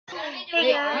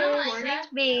Hey guys,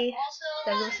 it's me,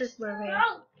 the Mermaid,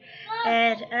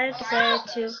 and I decided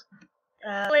to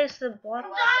play some Blox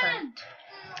Hunt.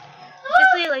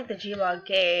 It's basically like the Gmod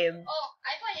game.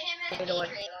 I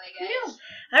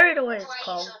don't know what it's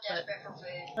called, but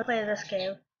I'm playing this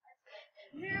game.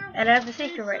 And I have the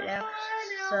secret right now,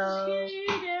 so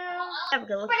I'm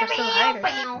gonna look for some hiders.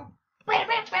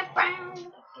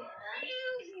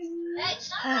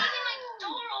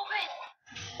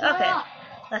 Okay,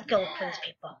 let's go look for these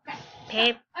people.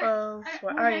 People,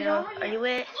 where are you? Are you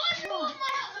it? No?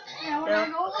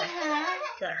 Okay.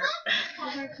 That hurt.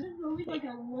 Are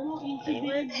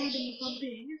you it?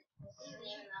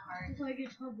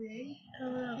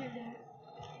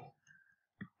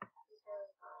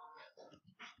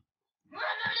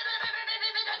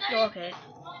 Oh, okay.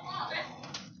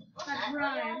 That's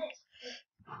right.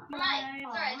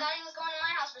 Sorry, I thought he was going to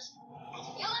my house for some.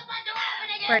 You left my door open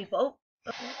again! Where are you?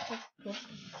 Oh.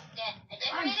 Yeah, I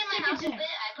decorated my house a bit.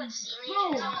 I put ceiling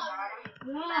on the bottom.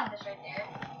 The map is right there.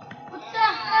 What the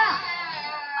heck?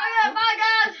 Alright, bye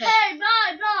guys! Okay. Hey,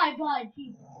 bye!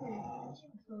 Jesus.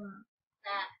 Nah,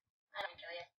 I don't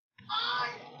kill you.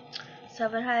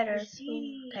 7 hiders.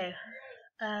 Okay.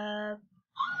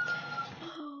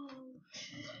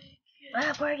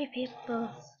 Where are you people?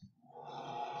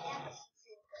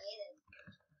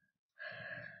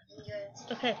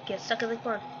 Okay, get stuck in the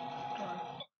corner.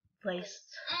 Place.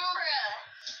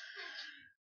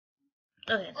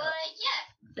 Okay, But yeah,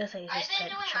 that's how you I've just been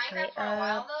type doing check, Minecraft right? for a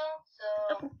while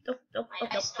though, so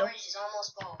my storage is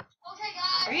almost full. Okay,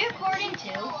 guys. Are you recording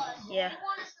too? Yeah.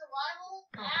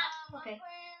 Oh, okay.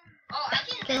 Oh,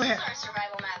 this is our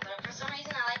survival map, but for some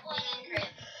reason I like playing in crib.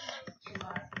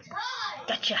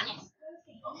 Gotcha.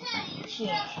 Okay,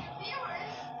 Yeah.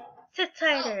 6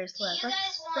 hiders left.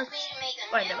 Let's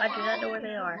find them. I do not know where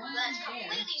they are. That's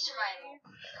completely survival.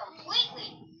 Completely.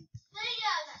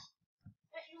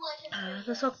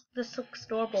 This looks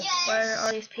normal. Yes, Where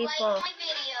are these people? Like my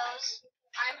videos.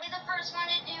 I'm the first one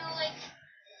to do like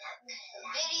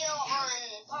video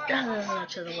on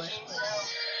To the west. so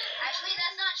actually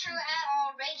that's not true at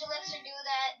all. Rage Elixir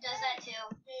does that too.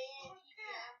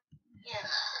 Yeah.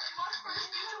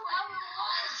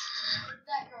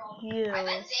 You. I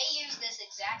bet they use this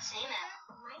exact same app.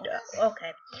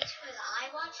 Okay.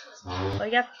 Oh,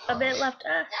 you got a bit left.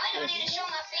 Now I don't need to show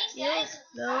my face, guys.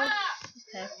 No.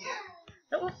 Okay.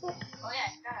 Oh yeah, I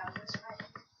forgot I was in survival.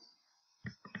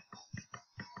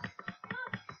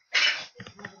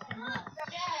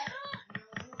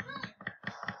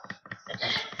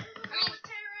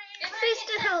 Stay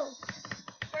still.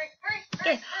 Hurry,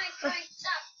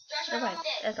 stop. Josh, Alright, I'm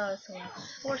dead. I thought it was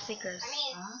 4 seekers.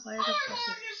 Why is it 4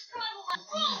 seekers?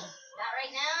 Not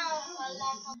right now.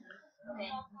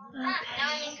 Okay. Now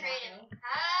I'm in creative.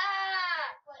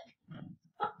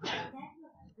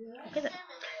 Okay then.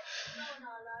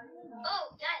 Oh,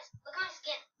 guys, look at my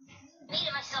skin. Made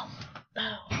it myself.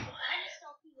 Oh.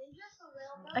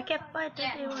 I can't find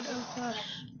anyone. Oh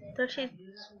gosh. 13.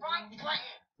 Wrong button.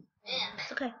 Yeah.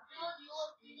 It's okay.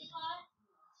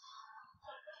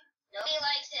 Nobody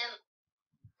likes him.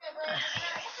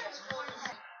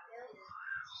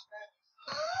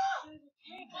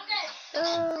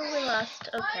 Oh, we lost.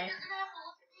 Okay.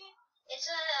 It's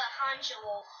a honcho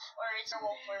wolf, or it's a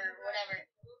wolf, or whatever.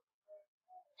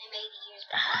 I made it years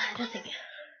back. Nothing.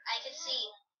 I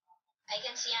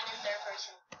can see I'm in third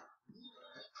person.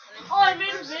 I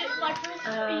made a bit my first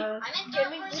I'm in third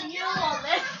person video on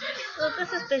this. Well,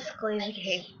 this is basically the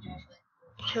game.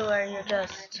 To where you're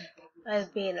just either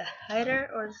being a hider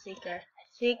or the seeker.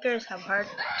 Seekers have a hard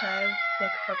time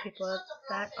looking for people at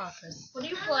that office. What are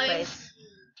you playing? Place.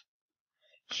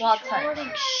 Blox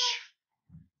Hunt.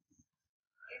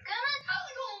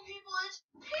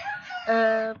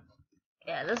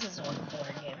 Yeah, this is one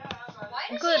board game.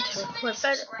 Good to record,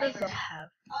 but this will have.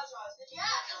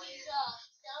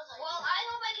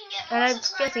 And I'm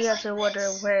guessing you guys are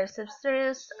wondering where Sister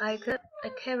is. I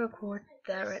can't record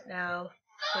that right now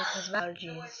because of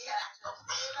allergies.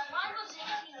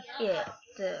 Yeah,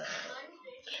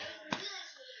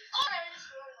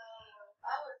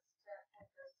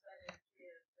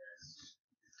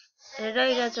 and I know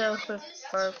you guys are looking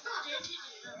for,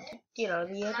 you know,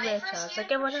 the anime channels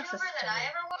like everyone else is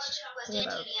doing.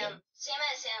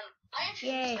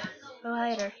 Yay, no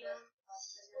hider.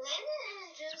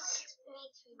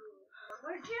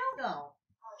 Where'd you go?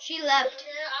 She left.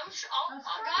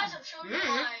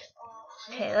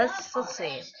 Okay, let's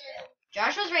see.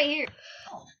 Josh was right here.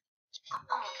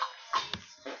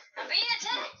 I'm being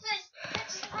attacked.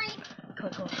 That's free.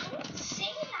 Cool.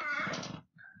 Say that.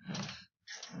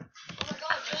 Oh my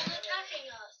god, Joel's attacking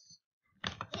us.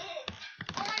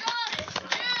 Oh my god.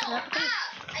 I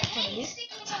hate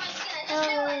sticking to my skin.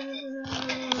 I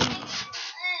just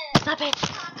Stop it!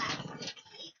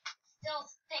 Still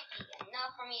sticky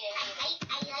enough for me to hate it.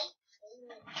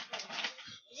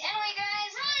 Anyway,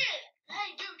 guys.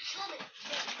 Hey, dude, show me.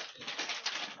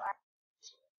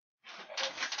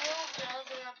 It still does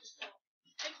enough to still.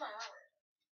 Take my armor.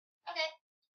 Okay.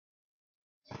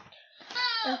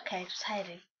 Okay, just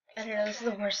hiding. I don't know, this is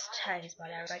the worst hiding spot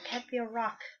ever, but I can't be a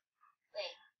rock.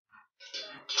 Wait.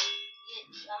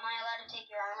 Am I allowed to take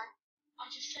your armor? I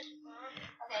just said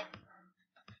okay.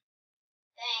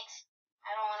 Thanks. I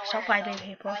don't want to wear Stop it, finding though.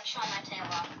 people. I like showing my tail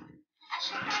off.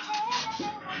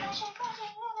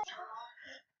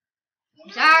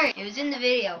 I'm sorry, it was in the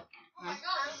video.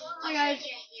 Hi guys.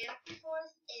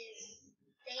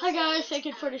 Hi guys,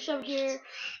 Second47 here.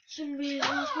 Soon be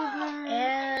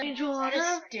And Angel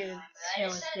this dude here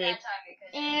with me.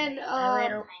 And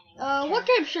later what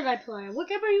game should I play? What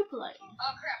game are you playing?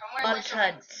 Oh crap, I'm wearing Blox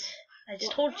Hunt. I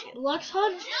just told you. Blox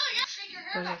Hunt?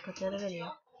 We're gonna put that in the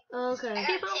video. Okay.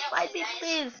 People, find me,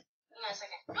 please. Hang on a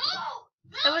second.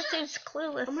 Everyone seems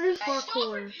clueless. I'm gonna do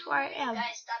parkour. That's where I am.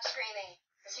 Guys, stop screaming.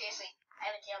 Seriously, I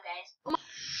have a tail, guys.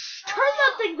 Turn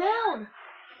that thing down.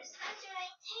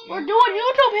 We're doing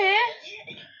YouTube here.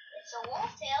 It's a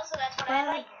wolf tail, so that's what I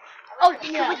like. Oh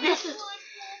yeah, this is.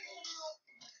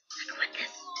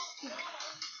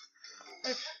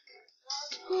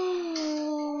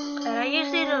 And I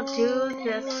usually don't do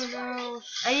this.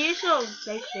 I usually don't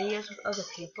make videos with other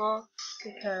people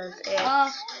because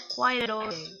it's quite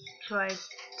annoying trying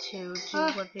to do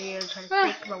one video and trying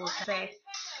to think about what to say.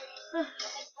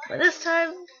 But this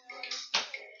time,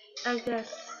 I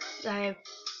guess I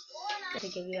have to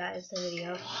give you guys the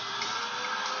video.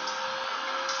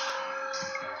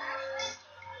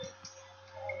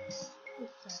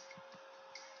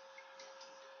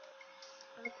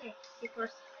 Okay, people are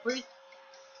really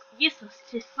useless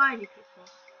to find you people.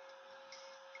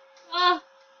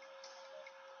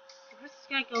 We're just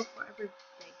gonna go for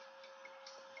everything.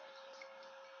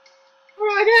 What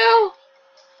do I do?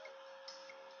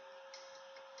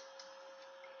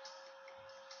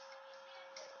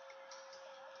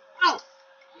 Oh,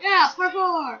 yeah,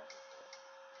 parkour.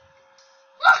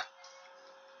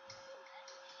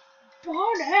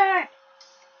 Darn it!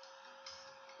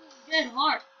 This is getting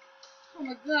hard. Oh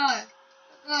my god.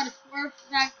 I got a Smurf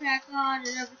backpack on and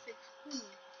everything's cool.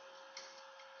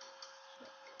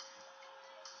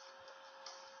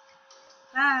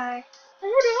 Bye. I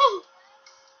don't know.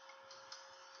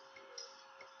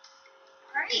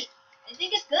 Alright, I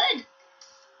think it's good.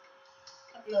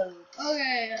 Upload.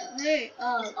 Okay, hey,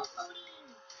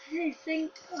 hey,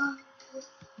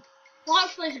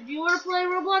 Blox, do you want to play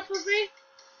Roblox with me?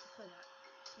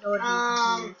 No,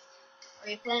 Are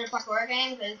you playing a parkour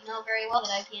game? Because you know very well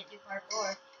that I can't do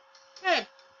parkour. Good.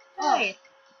 Hey.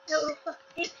 No, fuck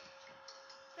it.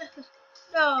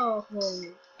 No.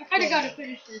 I kind of got to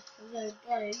finish this because I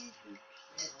got a YouTube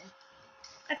channel.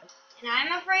 And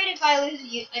I'm afraid if I leave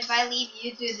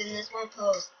YouTube, then this won't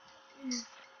post.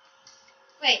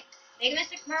 Wait, Big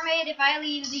Mystic Mermaid, if I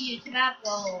leave the YouTube app,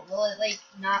 will it like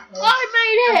not post? I I'm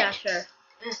made it! not sure.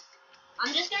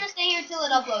 I'm just gonna stay here till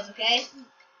it uploads, okay?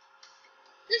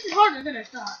 This is harder than I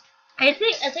thought. I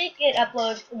think it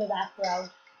uploads in the background.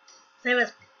 Same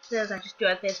as I just do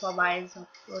it this while mine's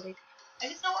uploading. I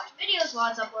can still watch videos while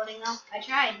it's uploading though. I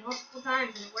tried multiple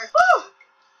times and it worked.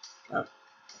 Oh,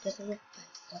 this is it.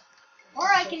 Or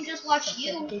I can just watch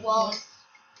you while it's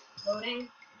loading.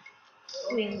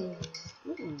 Ooh.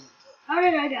 How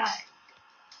did I die?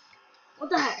 What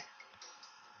the heck?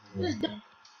 This is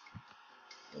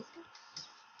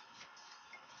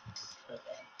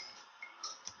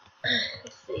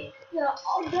Let's see. yeah,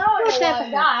 oh no, I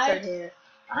don't die. Here.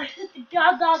 I hit the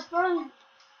goddamn phone.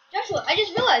 Joshua, I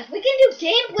just realized we can do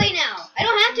gameplay now. I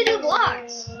don't have to do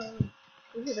blocks. Ooh,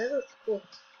 that looks cool.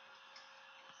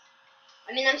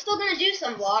 I mean, I'm still gonna do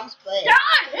some vlogs, but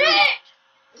Hit it!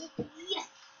 yes,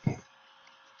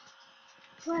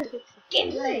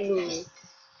 Gameplay.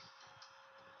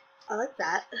 I like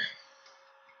that.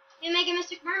 you make a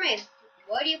Mystic Mermaid.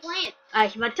 What are you playing? I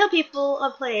should tell people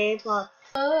I'm playing Blox.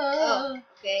 Oh,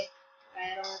 okay.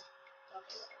 I don't. Okay.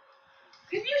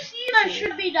 Can you see I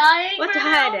should be dying? What the right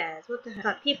heck now? is? What the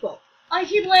heck? People. I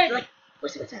keep landing. Like,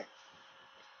 what's that?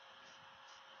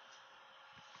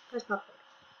 Where's popcorn?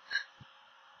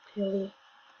 Clearly.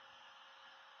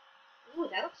 Ooh,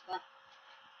 that looks fun.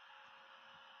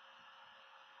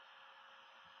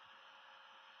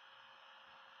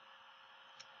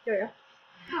 Here we go.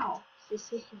 How?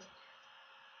 See.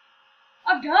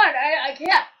 I'm done. I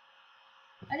can't.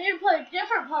 I need to play a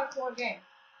different parkour game.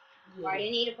 Why do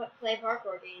you need to play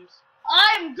parkour games?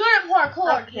 I'm good at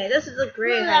parkour. Okay, this is a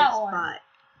great Look at hide that one. spot.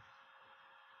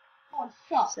 Oh,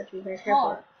 stop. So have to be very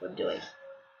careful what I'm doing.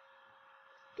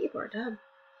 People are dumb.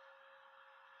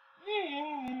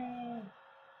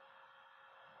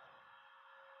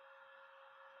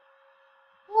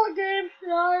 What game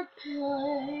should I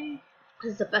play?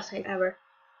 This is the best hide ever.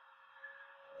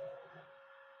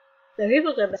 The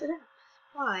people are gonna mess it up.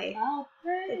 Why? I'll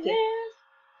play Thank this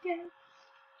you. game.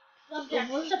 The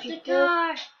worst people.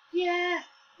 Yeah,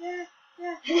 yeah,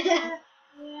 yeah, yeah,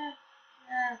 yeah,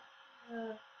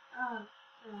 yeah.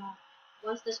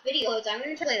 Once this video loads, I'm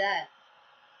gonna play that.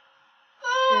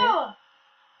 Oh!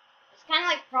 It's kind of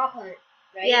like Prop Hunt,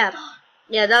 right? Yeah.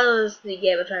 Yeah, that was the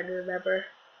game I'm trying to remember.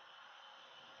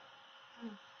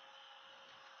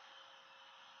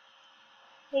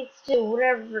 Thanks to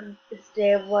whatever his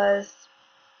name was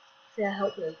to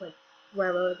help me with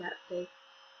whatever that thing.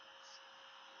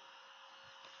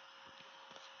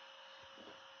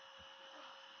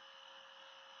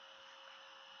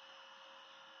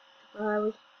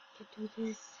 We can do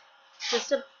this.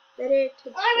 Just a minute to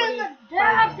 25 I'm in the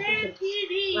damn seconds.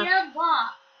 TDM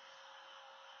box.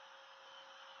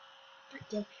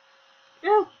 Goddamn people.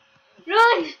 No!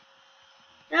 Run!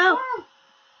 No!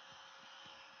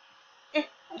 I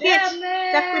can't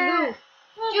exactly move.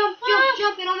 Jump, jump,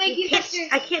 jump! It'll make you faster.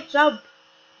 I can't jump.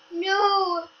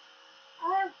 No!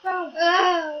 I'm from.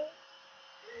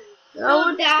 No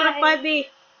one's gonna find me.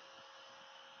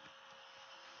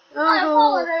 I Oh.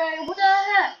 apologize. What the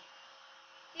heck?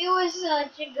 It was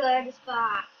such a good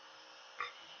spot.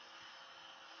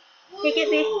 Can't get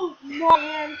me.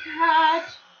 Man,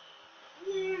 cat.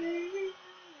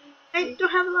 I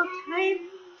don't have a lot of time.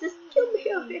 Just kill me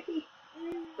already.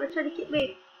 Or try to get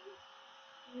me.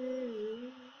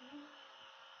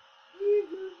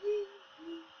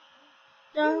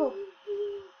 No.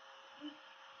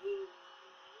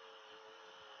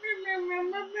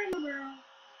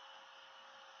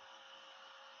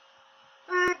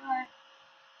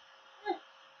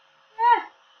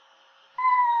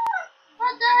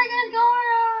 What the heck is going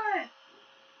on?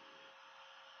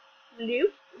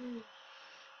 You? I'm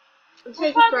I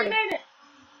taking finally running. made it.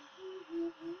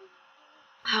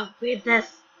 Oh, read this.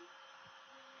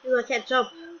 Ew, I can't jump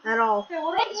at all. Okay,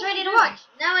 what It's ready to watch.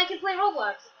 Now I can play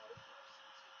Roblox.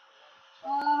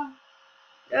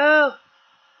 No.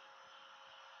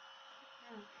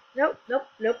 Nope, nope,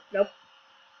 nope, nope.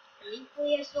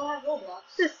 Thankfully, I still have Roblox.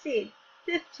 16,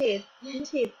 15,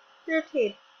 14,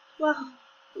 13, 12,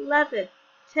 11,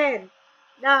 10,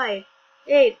 9,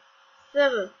 8,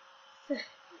 7, 6,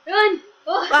 Run!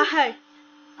 Oh. 5,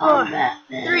 4,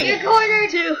 3, You're cornered!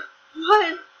 2,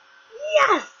 1.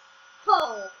 Yes!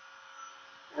 Oh.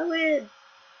 I win.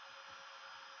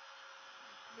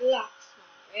 Blox,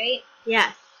 right?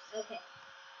 Yes. Okay.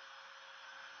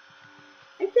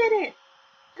 I did it.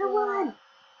 I won.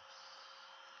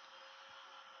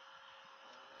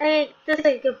 I think this is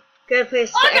a good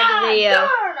place to end the video.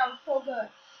 Darn, I'm so good.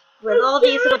 With all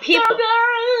these little people.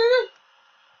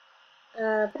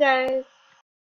 Bye guys.